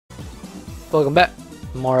Welcome back.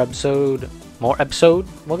 More episode.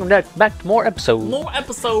 Welcome back to more episode. More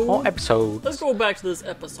episode. More episodes. Let's go back to this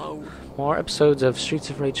episode. More episodes of Streets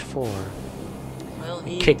of Rage 4. Well,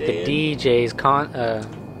 he Kick did. the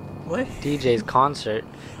What? DJ's concert.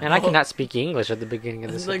 Man, I cannot speak English at the beginning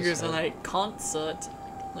of this Like there's episode. like concert.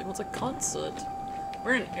 Like what's a concert?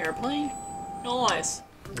 We're in an airplane. Nice.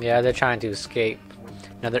 Yeah, they're trying to escape.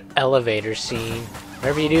 Another elevator scene.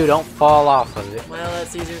 Whatever you do, don't fall off of it. Well,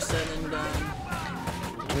 that's easier said than done.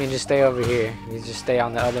 I mean, just stay over here. You just stay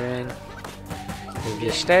on the other end. If you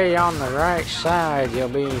stay on the right side, you'll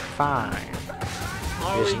be fine.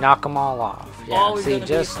 Just knock them all off. Yeah, see,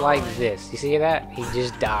 just like this. You see that? He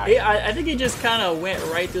just died. I think he just kind of went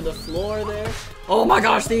right through the floor there. Oh my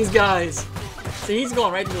gosh, these guys! See, he's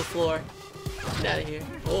going right through the floor. Get out of here.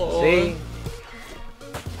 Oh. See?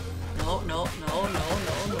 No.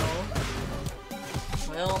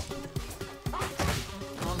 Well,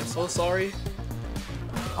 I'm so sorry.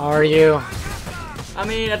 Are you? I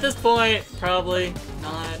mean, at this point, probably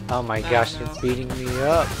not. Oh my I gosh, don't you're know. beating me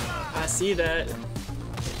up. I see that.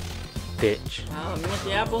 Bitch. You want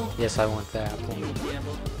the apple? Yes, I want the apple. You want the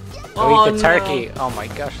apple? Oh, eat the no. turkey. Oh my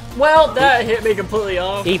gosh. Well, that hit me completely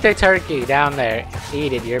off. Eat the turkey down there.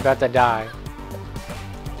 Eat it. You're about to die.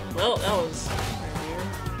 Well, that was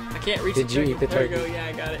weird. I can't reach Did the you turkey. eat the There we turkey? go. Yeah,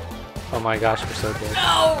 I got it. Oh my gosh, we're so dead.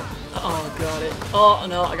 No! Oh, got it. Oh,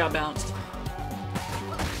 no, I got bounced.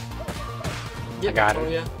 I got it.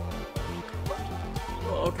 Victoria.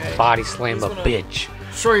 Oh, okay. Body slam He's a gonna bitch.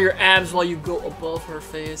 Show your abs while you go above her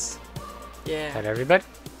face. Yeah. That everybody?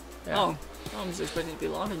 Yeah. Oh, I was expecting it to be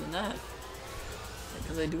longer than that.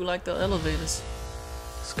 Because I do like the elevators.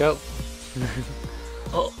 Let's go.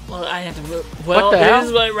 Oh, well, I have to move. Well, the hell? this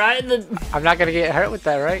is like right in the. I'm not gonna get hurt with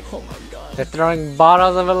that, right? Oh my god. They're throwing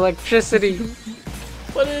bottles of electricity.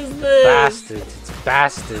 What is this? Bastards. It's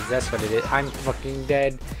bastards. That's what it is. I'm fucking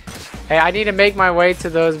dead. Hey, I need to make my way to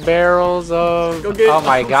those barrels of... Go get Oh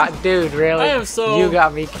my god, dude, really? I am so- You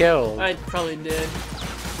got me killed. I probably did.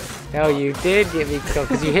 No, you did get me killed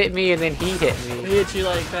because you hit me and then he hit I me. hit you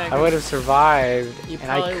like back. I would have survived You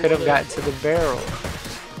and I probably could have would've. got to the barrel.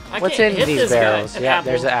 I What's can't in hit these this guy. barrels? An Yeah, apple.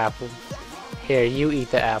 there's an apple. Here, you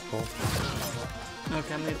eat the apple.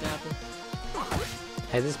 Okay, I'm gonna eat the apple.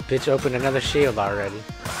 Hey, this bitch opened another shield already.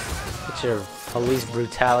 Get your police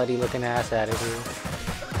brutality looking ass out of here.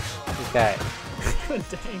 Look at that.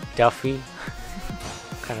 Dang. Duffy.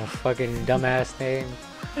 Kind of fucking dumbass name.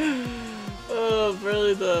 Oh,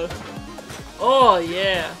 really the. Oh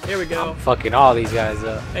yeah. Here we go. I'm fucking all these guys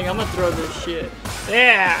up. Hang on, I'm gonna throw this shit.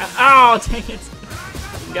 Yeah. Oh, dang it.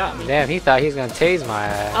 He got me. Damn, he thought he was gonna tase my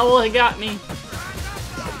ass. Oh well, he got me.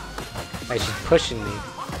 Hey, she's pushing me.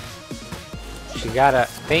 She got a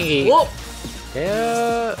thingy. Whoa.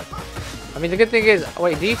 Yeah. I mean, the good thing is,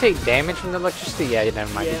 wait, do you take damage from the electricity? Yeah,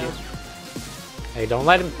 never mind. Yeah. You do. Hey, don't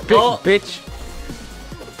let him, Oh. bitch.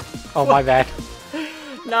 Oh, my bad.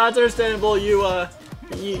 Nah, it's understandable. I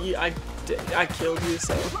killed you,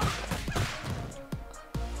 so.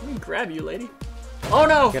 Let me grab you, lady. Oh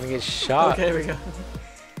no! You're gonna get shot. Okay, here we go.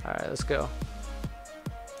 All right, let's go.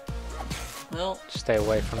 Well, Just stay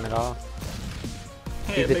away from it all.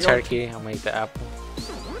 hey, Eat the big turkey. I'm gonna eat the apple.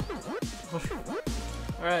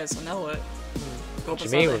 Alright, so now what? Go What you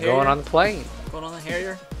up mean? inside We're the going Harrier? on the plane. Going on the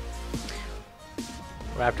Harrier?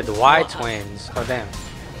 We're after the Y Well, twins. Oh damn!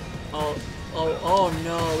 Oh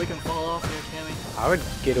no, we can fall off here, can we? I would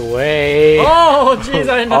get away. Oh, jeez,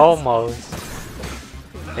 I know. Almost.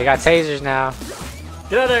 They got tasers now.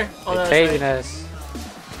 Get out of there. Oh, They're that's tasing right. us.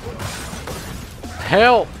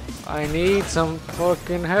 Help! I need some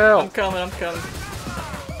fucking help. I'm coming.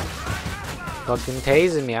 Fucking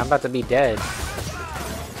tasing me. I'm about to be dead.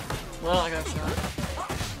 Well, I got shot.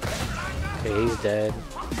 Okay, he's dead.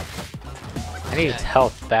 I need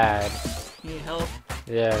health bad. You need help?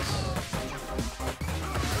 Yes.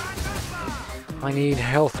 I need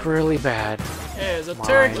health really bad. Hey, there's a Mine.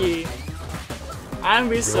 turkey. I'm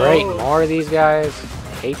be so. Great, more of these guys.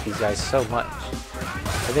 I hate these guys so much.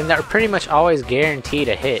 But then they're pretty much always guaranteed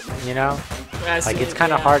a hit, you know? Like, it's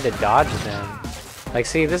kind of hard to dodge them. Like,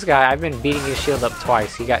 see, this guy, I've been beating his shield up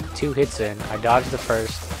twice. He got 2 hits in. I dodged the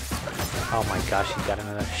first. Oh my gosh, he got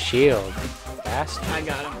another shield. Bastard. I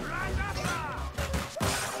got him.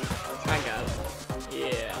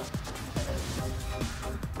 Yeah.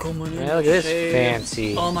 Come on in. Yeah, look at this shade.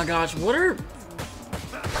 fancy Oh my gosh, what are.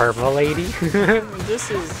 purple lady. This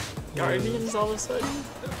is Guardians all of a sudden?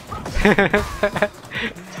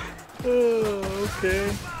 Oh,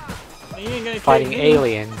 okay. You ain't gonna Fighting kick me.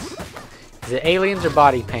 aliens. Is it aliens or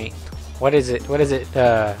body paint? What is it? What is it,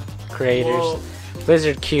 creators? Whoa.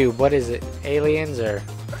 Blizzard Cube, what is it? Aliens or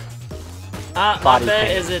My body bet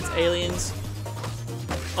paint. is it's aliens.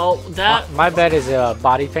 Oh, that. My bet is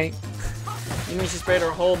body paint. You mean she sprayed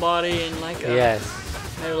her whole body in like a. Yes.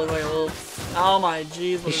 Made her look like a little. Oh my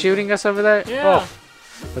jeez. He's shooting us over there? Yeah. Oh,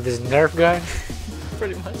 with his Nerf gun?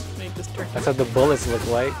 Pretty much make this turn. That's what the bullets look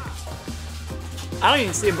like. I don't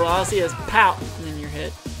even see a bullet. All I see is pow, and then you're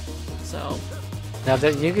hit. So. Now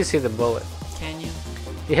that you can see the bullet. Can you?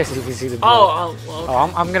 Yes, you can see the bullet. Oh, well, okay.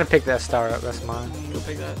 Oh, I'm gonna pick that star up. That's mine. Go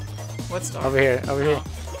pick that. What star? Over here. Over here.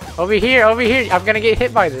 Over here. Over here. I'm gonna get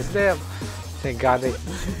hit by this. Damn. Thank God they.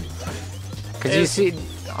 Cause you see.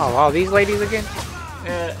 Oh, wow, these ladies again.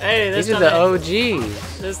 Hey, this These are the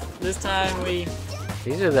OGs. This time we.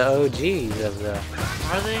 These are the OGs of the.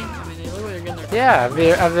 Are they? I mean, they look like they're getting their. Yeah,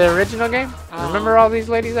 of the original game. Remember all these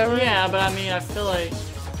ladies that were? Yeah, but I mean, I feel like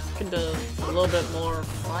could do a little bit more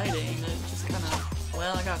fighting. It just kind of.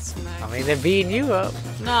 Well, I got smacked. I mean, they're beating you up.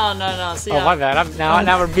 No. See. Oh my bad.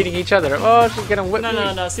 Now we're beating each other. Oh, she's gonna whip me.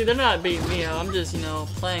 No. See, they're not beating me up. I'm just,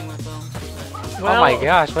 playing with them. Well, Oh my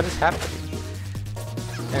gosh, what is happening?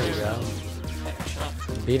 There we go.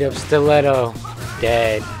 Beat up Stiletto.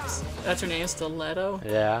 Dead. That's her name, Stiletto?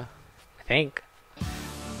 Yeah. I think.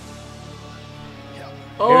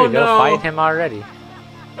 Oh, Here we go. no. Fight him already.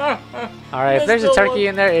 Alright, if there's a turkey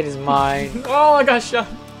in there, it is mine. Oh, I got shot.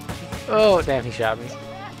 Oh, damn, he shot me.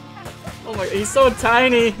 Oh my, he's so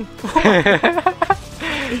tiny.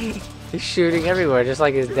 He's shooting everywhere, just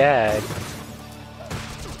like his dad.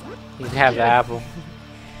 You can have the apple.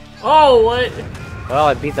 Oh, what? Well,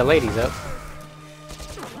 I beat the ladies up.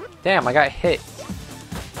 Damn, I got hit.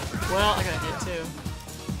 Well, I got hit too.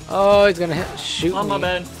 Oh, he's gonna shoot On me. my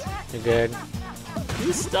bed. You're good. Can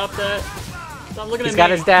you stop that? Stop looking He's at got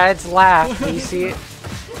me. his dad's laugh. Do you see it?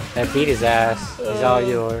 That beat his ass. He's all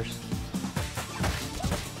yours.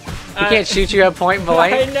 He can't shoot you at point I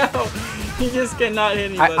blank. know. He just cannot hit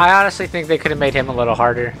anybody. I honestly think they could have made him a little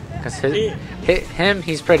harder. Because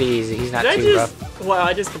he's pretty easy. He's not too rough. Wow,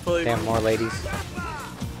 I just completely. Damn, more ladies.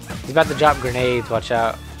 He's about to drop grenades. Watch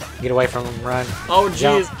out. Get away from him. Run. Oh,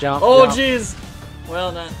 jeez. Jump, Oh, jump. jeez.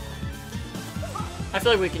 Well done. I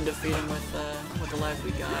feel like we can defeat him with the life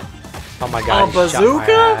we got. Oh my god. Oh, he shot my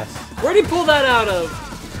bazooka? ass. Where'd he pull that out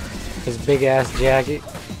of? His big ass jacket.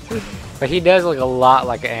 But he does look a lot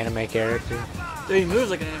like an anime character. Dude, he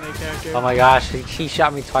moves like an anime character. Oh my gosh, he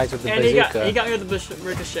shot me twice with the And bazooka. he got me with the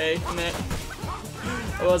ricochet. I meant.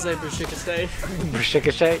 What was that? Ricochet?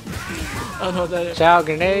 Ricochet. I don't know what that is. Shout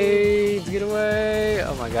grenades, get away.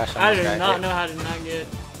 Oh my gosh, I almost do got not hit. know how to not get.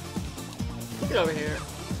 Get over here.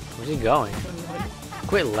 Where's he going?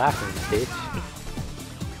 Quit laughing, bitch.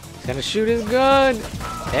 He's gonna shoot his gun.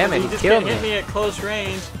 Damn it, He he just killed can't hit me. me at close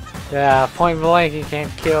range. Yeah, point blank, he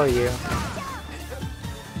can't kill you.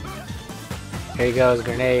 Here he goes,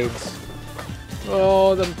 grenades.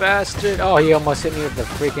 Oh, the bastard. Oh, he almost hit me with the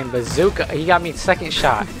freaking bazooka. He got me second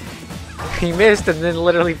shot. He missed and then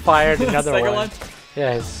literally fired another Second one.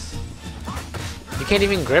 Yes. You can't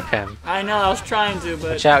even grip him. I know, I was trying to,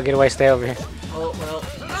 but. Watch out, get away, stay over here. Oh, well.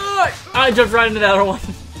 I jumped right into that other one.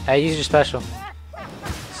 Hey, use your special.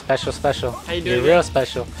 Special. How you do You're it real again?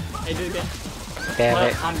 special. Hey, do it again. Damn Well,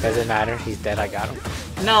 it. I'm Doesn't dead. matter. He's dead. I got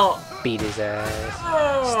him. No. Beat his ass.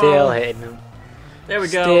 Oh. Still hitting him. There we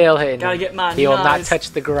go. Still hitting Gotta him. get my He will not knives.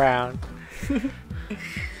 touch the ground.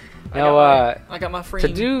 I Now, got my free. to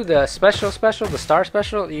do the special, the star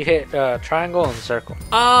special, you hit triangle and circle.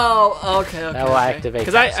 Oh, okay. That will activate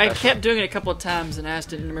Because that I special. kept doing it a couple of times and I just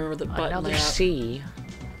didn't remember the button Another layout. C.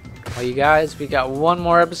 Well, you guys, we got one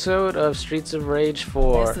more episode of Streets of Rage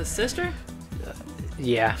 4. Is the sister?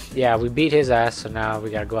 Yeah, we beat his ass, so now we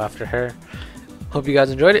gotta go after her. Hope you guys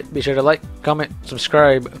enjoyed it. Be sure to like, comment,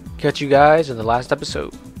 subscribe. Catch you guys in the last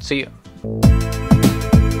episode. See ya.